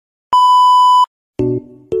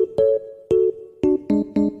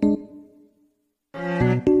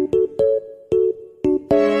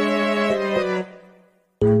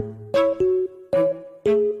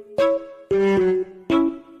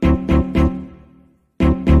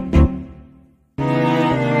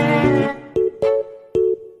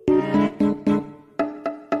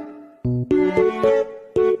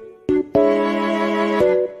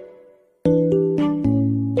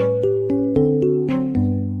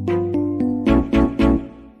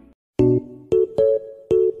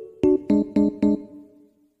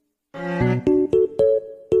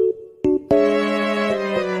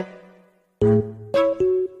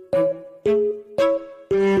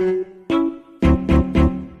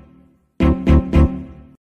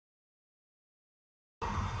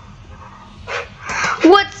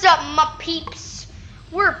up, my peeps?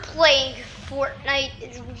 We're playing Fortnite.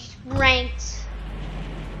 It's ranked.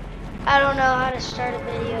 I don't know how to start a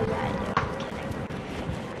video, guys. I'm kidding.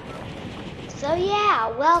 So yeah,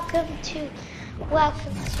 welcome to Andrew.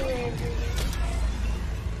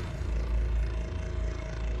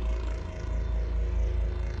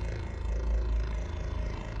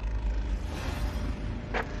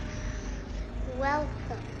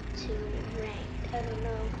 Welcome to ranked. I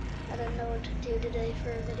don't know what to do today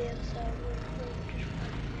for a video, so we're just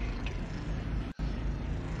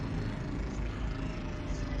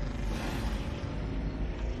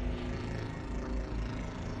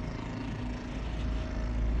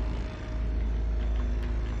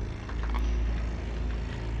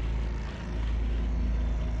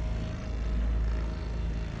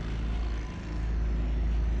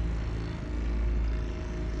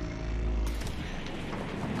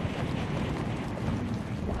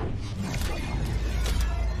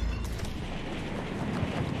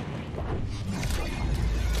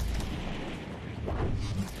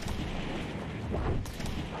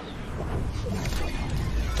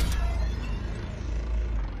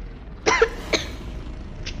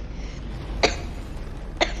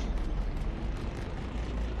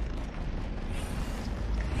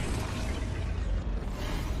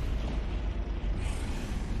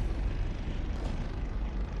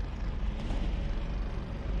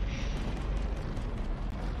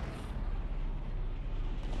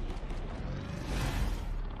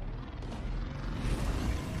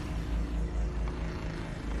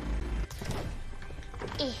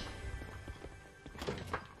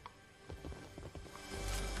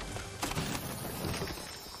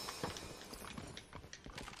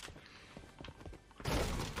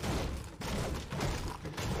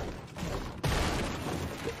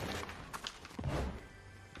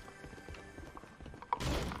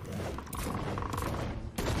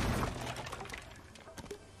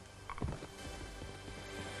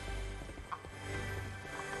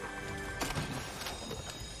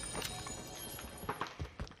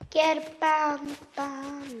get about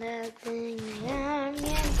that thing, get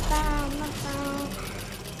about my phone.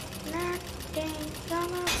 Nothing's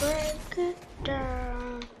gonna break it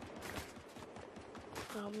down.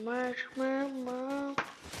 How much more?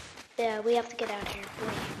 Yeah, we have to get out of here.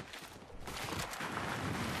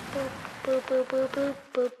 Boop, boop, boop, boop,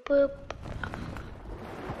 boop, boop.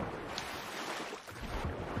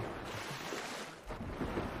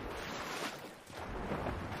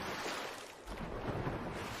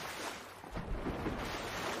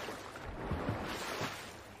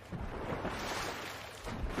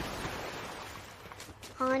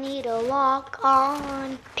 I need a lock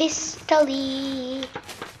on Pistoly.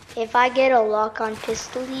 If I get a lock on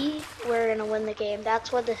Pistoly, we're gonna win the game.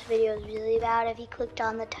 That's what this video is really about. If you clicked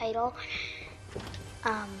on the title,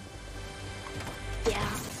 yeah,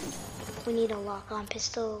 we need a lock on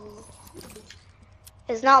pistol.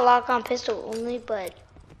 It's not lock on pistol only, but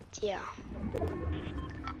yeah.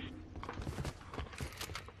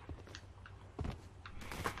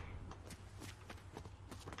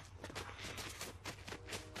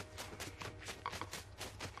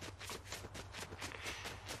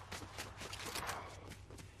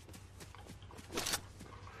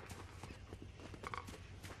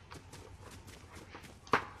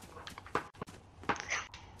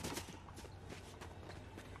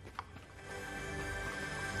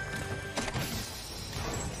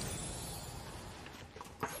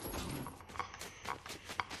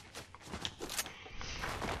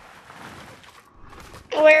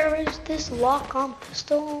 Where is this lock on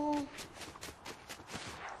pistol?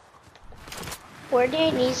 Where do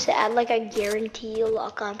it needs to add like a guarantee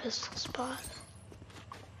lock on pistol spot?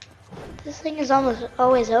 This thing is almost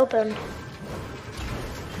always open.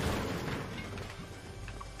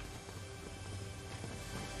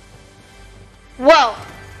 Whoa!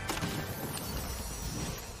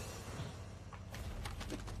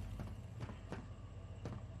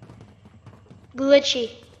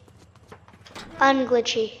 Glitchy.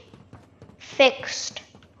 Unglitchy. Fixed.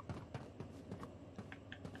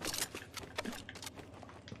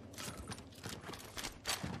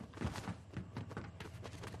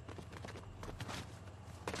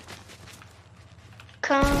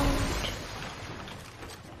 Count.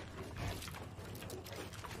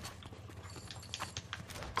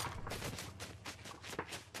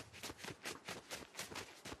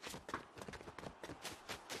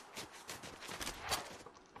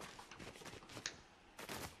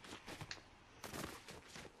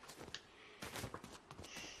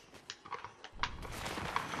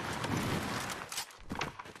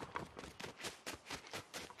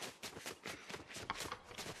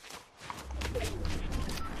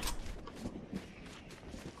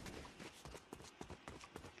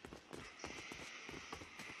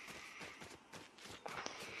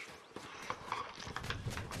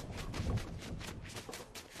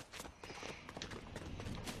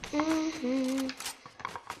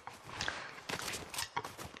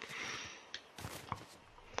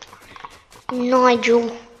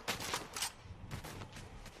 Nigel.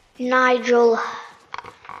 Nigel.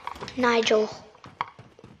 Nigel.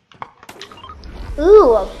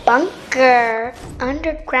 Ooh, a bunker.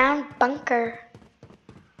 Underground bunker.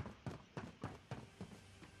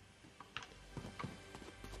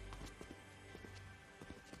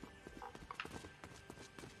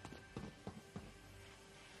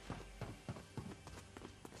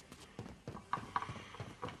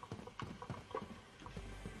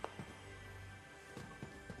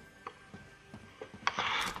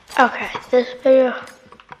 Okay, this video,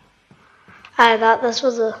 I thought this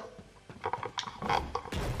was a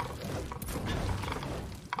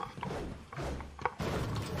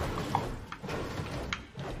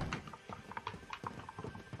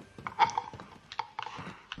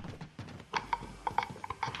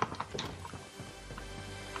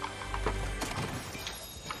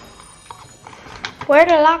where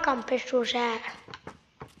the lock-on pistols at?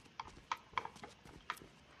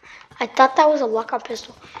 I thought that was a lock-on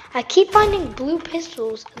pistol. I keep finding blue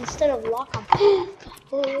pistols instead of lock-on pistols.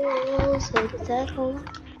 So is that all?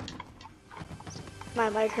 My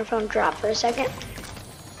microphone dropped for a second.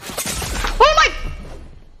 Oh my!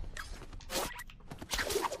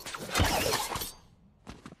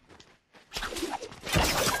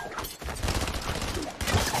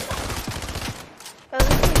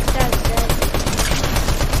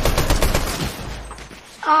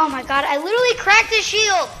 Oh my god, I literally cracked his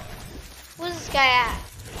shield! Where's this guy at?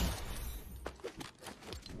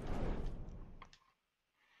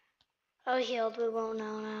 Oh, healed, we won't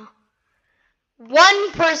know now.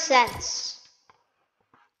 1%!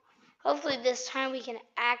 Hopefully this time we can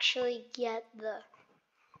actually get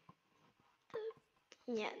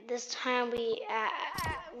yeah, this time we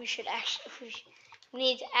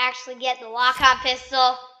need to actually get the lock-on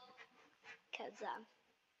pistol. Cause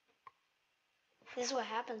this is what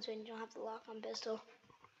happens when you don't have the lock-on pistol.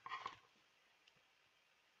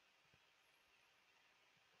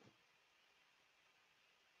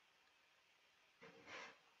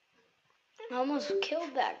 I almost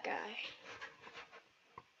killed that guy.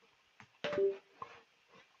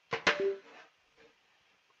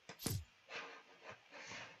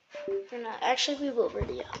 We're not. Actually, we will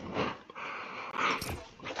video.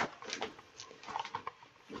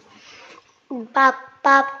 Ba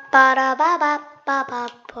ba ba da ba ba ba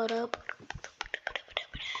ba ba da.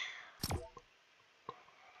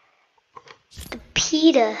 The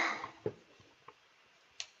pita.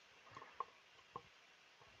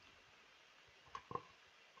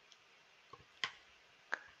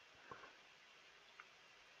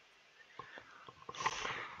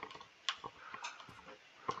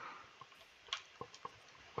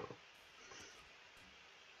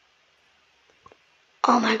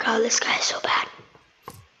 Oh my god, this guy is so bad.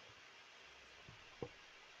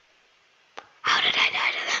 How did I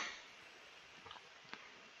die to them?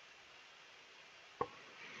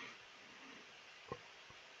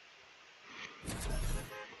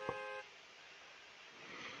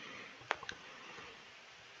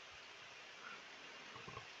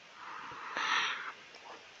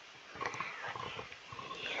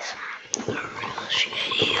 Yes, I'm the real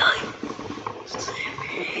shady.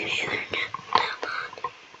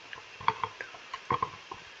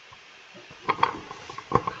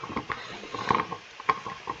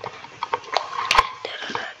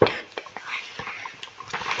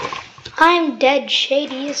 I'm dead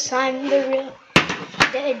shady, yes, I'm the real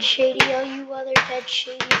dead shady. All you other dead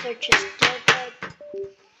shadies are just dead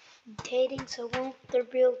dating, so won't the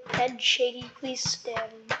real dead shady please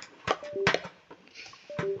stand?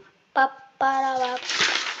 Ba ba da ba.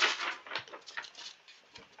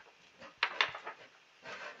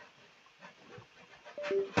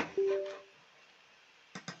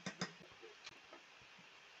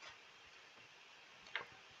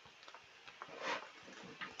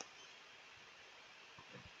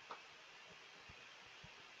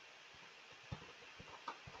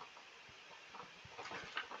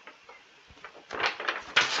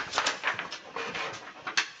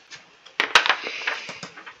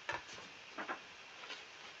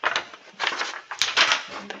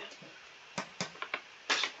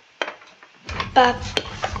 Ba.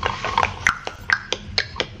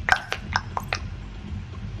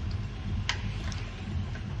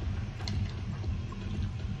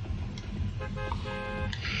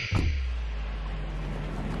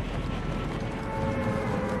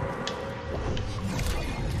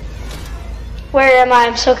 Where am I?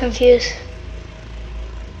 I'm so confused.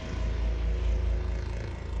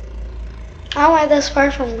 How am I this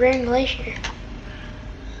far from Grand Glacier?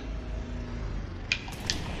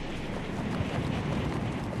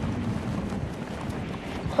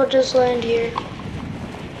 I'll just land here.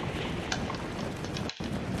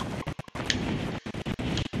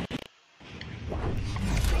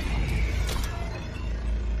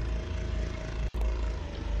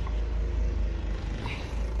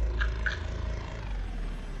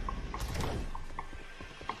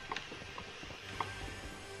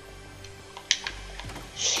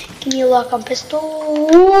 Give me a lock on pistol.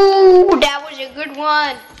 Ooh, that was a good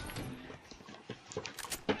one.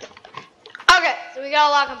 Okay, so we got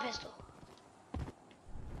a lock on pistol.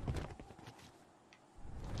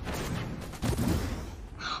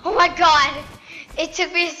 Oh my god! It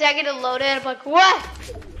took me a second to load it. I'm like, what?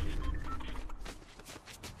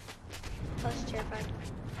 I was terrified.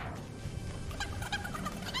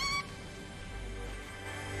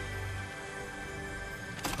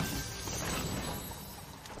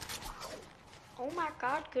 Oh my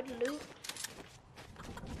god, good loot.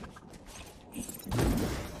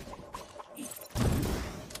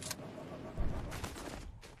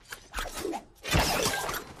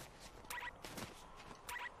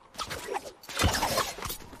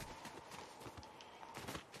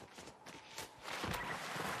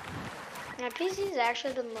 My PC's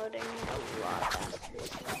actually been loading a lot faster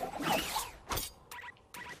recently.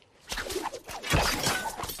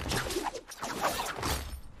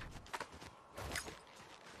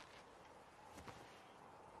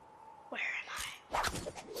 Where am I?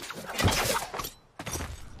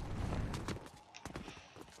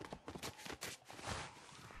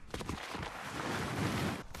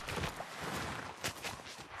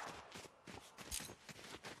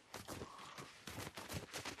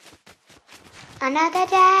 Another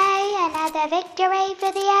day, another victory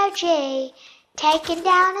for the OG. Taking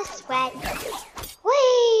down a sweat.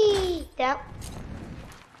 Whee! Yep.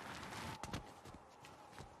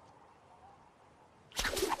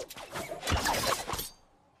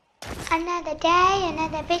 Another day,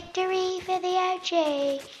 another victory for the OG.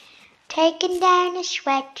 Taking down a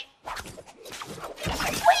sweat. Whee!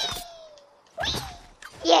 Whee!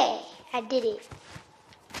 Yeah, I did it.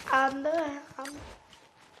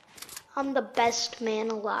 I'm the best man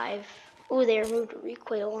alive. Ooh, they removed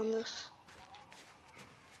recoil on this.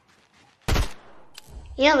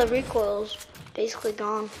 Yeah, the recoil's basically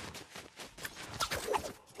gone.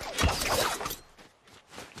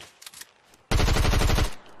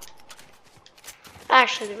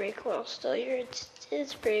 Actually, the recoil's still here.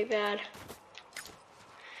 It's pretty bad.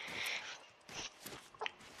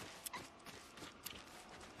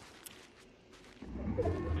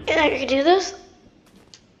 And I can do this.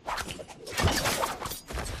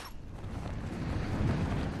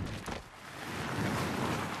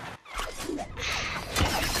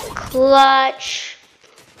 Clutch.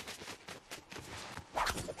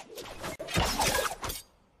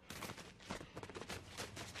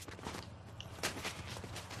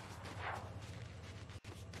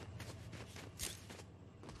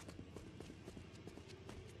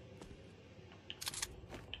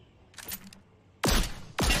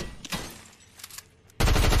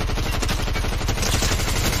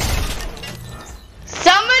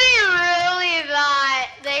 Somebody really thought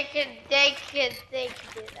they could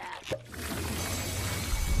do that.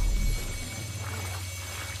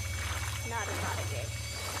 Not in my game.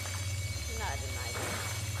 Not in my game.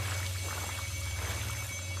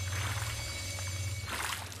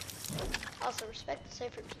 Also, respect the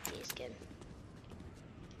safer PT skin.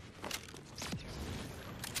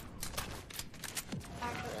 I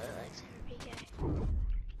really like safer PK.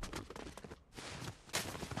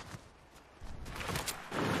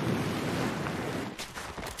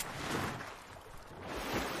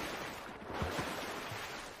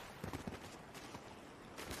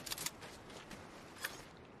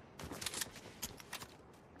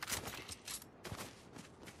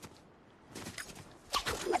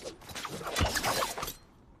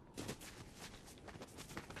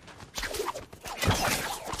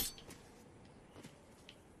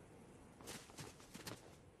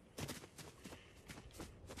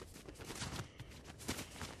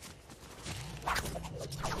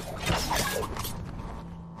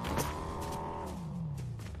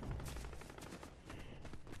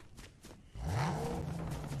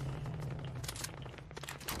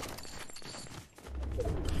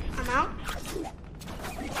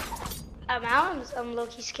 I'm out. I'm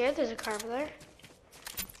low-key scared. There's a car over there.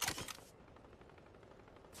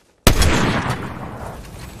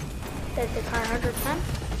 There's the car 100%.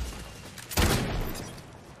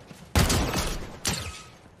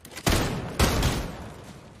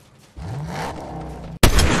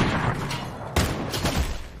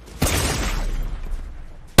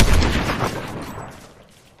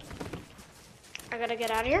 I gotta get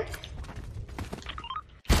out of here.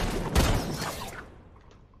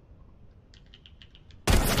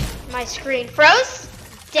 My screen froze.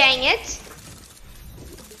 Dang it.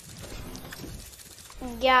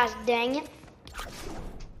 Gosh, dang it.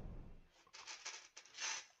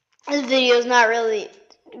 This video is not really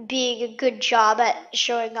being a good job at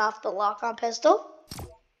showing off the lock-on pistol.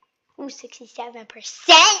 Ooh,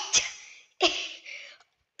 67%. It's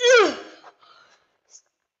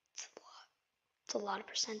a lot of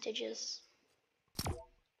percentages.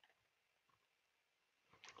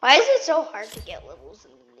 Why is it so hard to get levels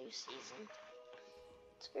in the new season?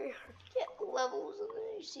 It's very hard to get levels in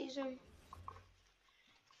the new season.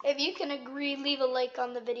 If you can agree, leave a like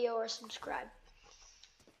on the video or subscribe.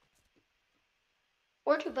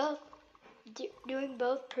 Or do both. Doing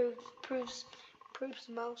both proves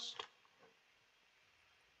most.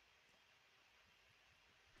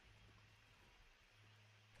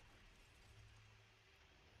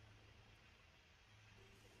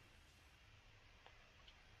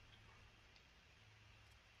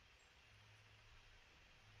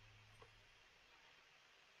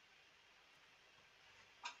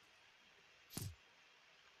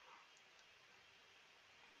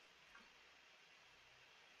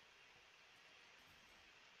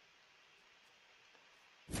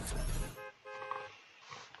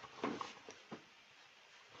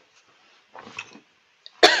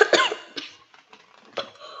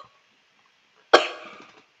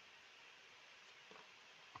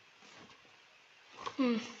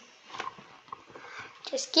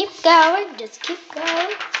 Just keep going, just keep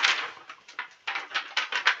going.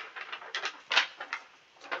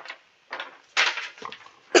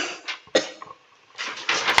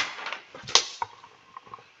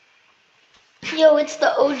 Yo, it's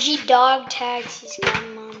the OG dog tags he's got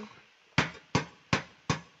him on.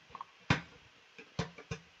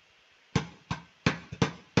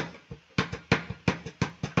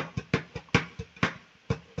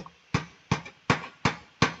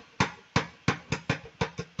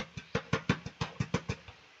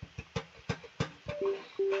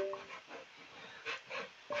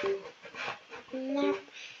 No.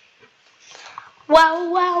 Wow,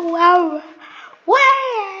 wow, wow.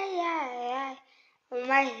 Wow.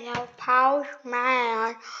 My pouch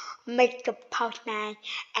man, Mr. Postman,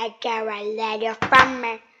 I got a letter from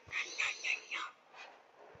me.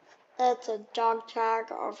 That's a dog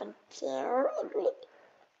tag over there.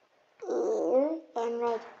 Here and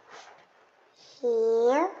right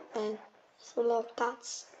here. And so look,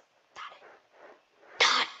 that's dot,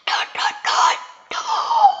 dot, dot, dot, dot.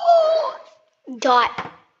 Dot.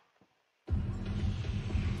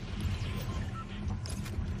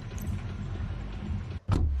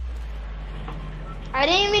 I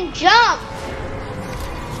didn't even jump.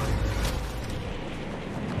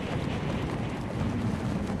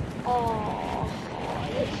 Oh,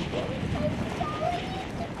 this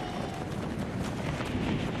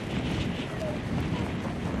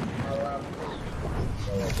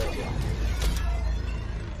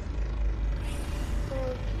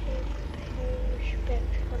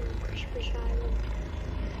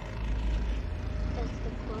That's the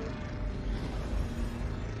quote.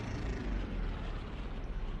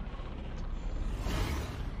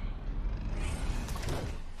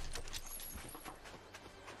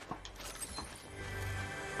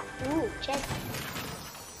 Ooh, check.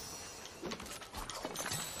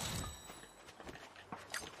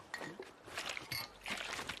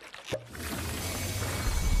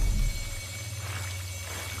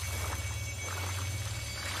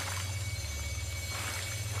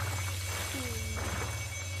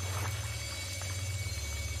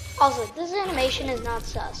 Also, this animation is not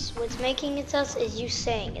sus. What's making it sus is you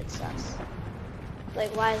saying it's sus.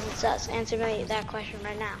 Like, why is it sus? Answer me that question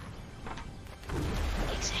right now.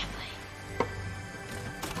 Exactly. No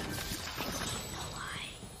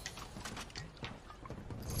lie.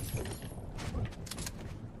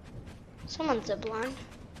 Someone's a blind.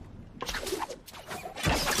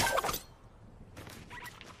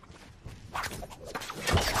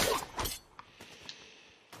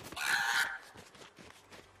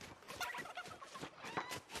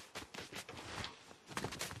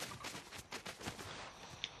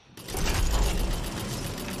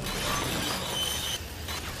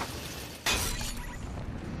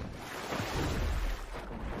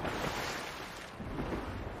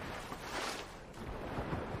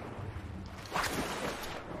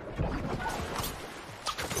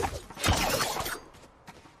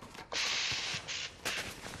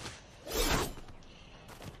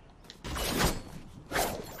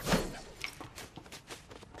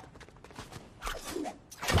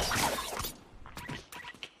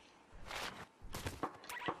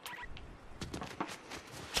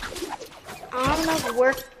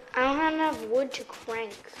 I don't have enough wood to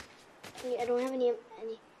crank. I don't have any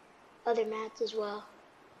other mats as well.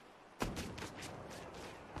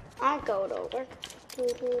 I go to work.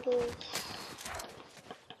 There's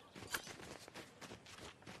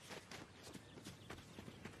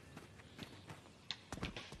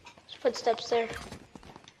footsteps there.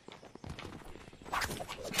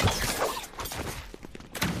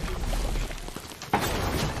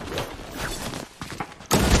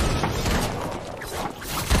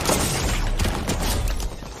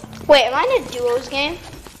 Wait, am I in a duos game?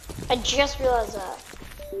 I just realized that.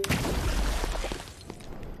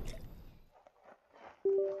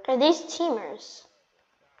 Are these teamers?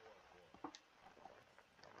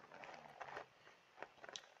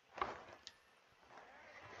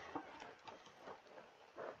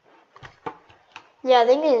 Yeah, I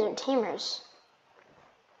think these are teamers.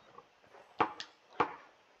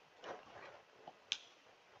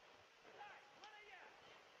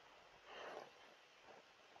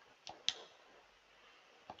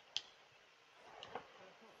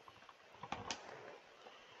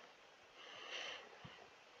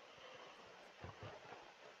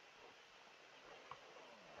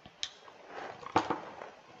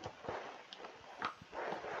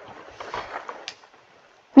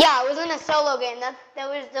 Yeah, it was in a solo game.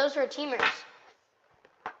 Those were teamers.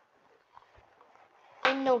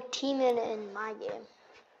 Ain't no teaming in my game.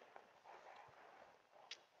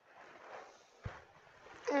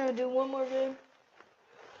 I'm gonna do one more game.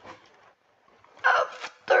 Oh,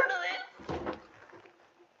 third of it.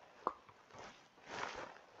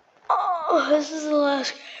 Oh, this is the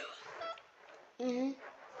last game.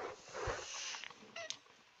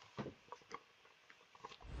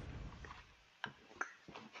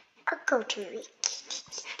 I'll go to it.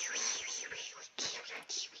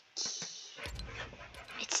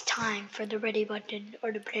 It's time for the ready button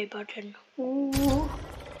or the play button. Ooh.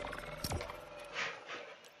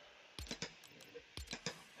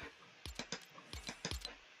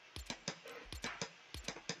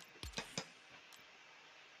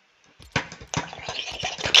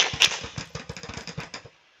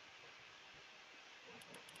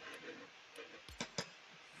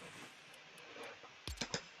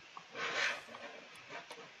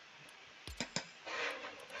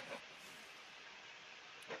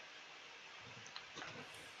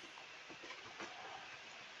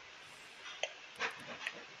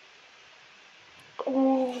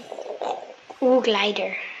 Ooh,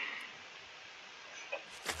 glider.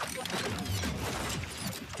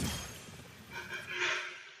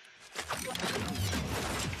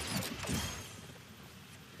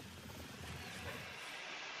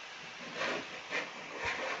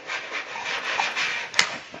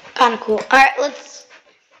 Kinda cool. Alright, let's...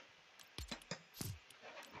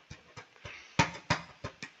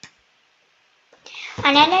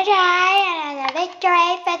 Another try, another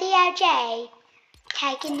victory for the OJ.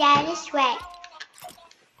 Taking down the sweat.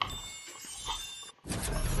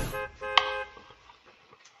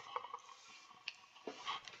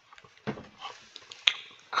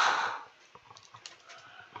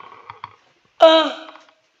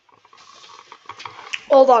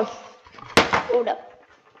 Hold on. Hold up.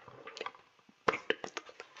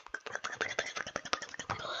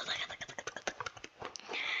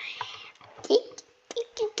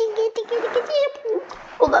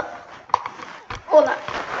 Hold up. Hold up.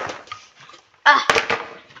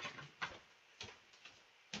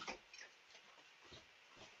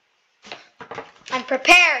 I'm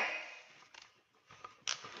prepared.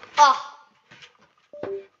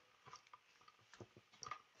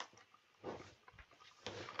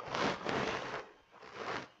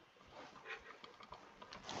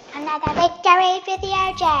 Another victory for the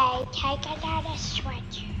OJ. Take another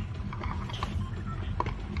switch.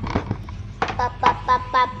 Bop, bop, bop,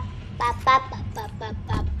 bop. Bop, bop, bop, bop, bop,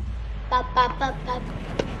 bop. Bop, bop, bop, bop.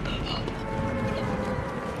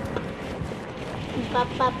 Bop,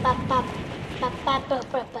 bop, bop, bop. Bop, bop, bop,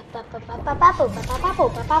 bop, bop, bop, bop, bop, bop, bop, bop, bop,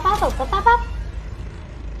 bop, bop, bop, bop, bop.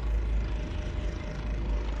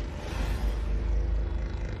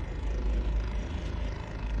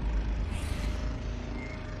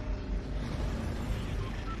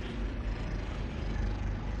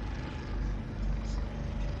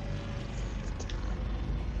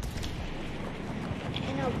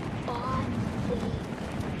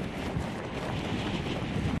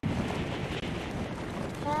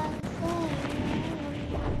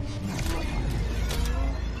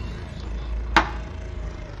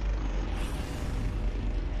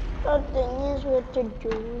 The thing is what to do.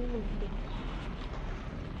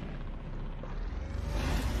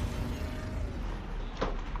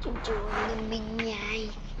 To join the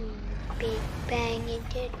midnight, Big Bang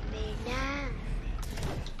into the midnight.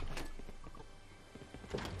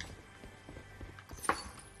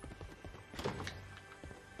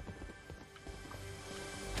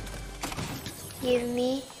 Give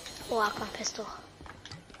me lock on pistol.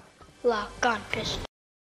 Lock on pistol.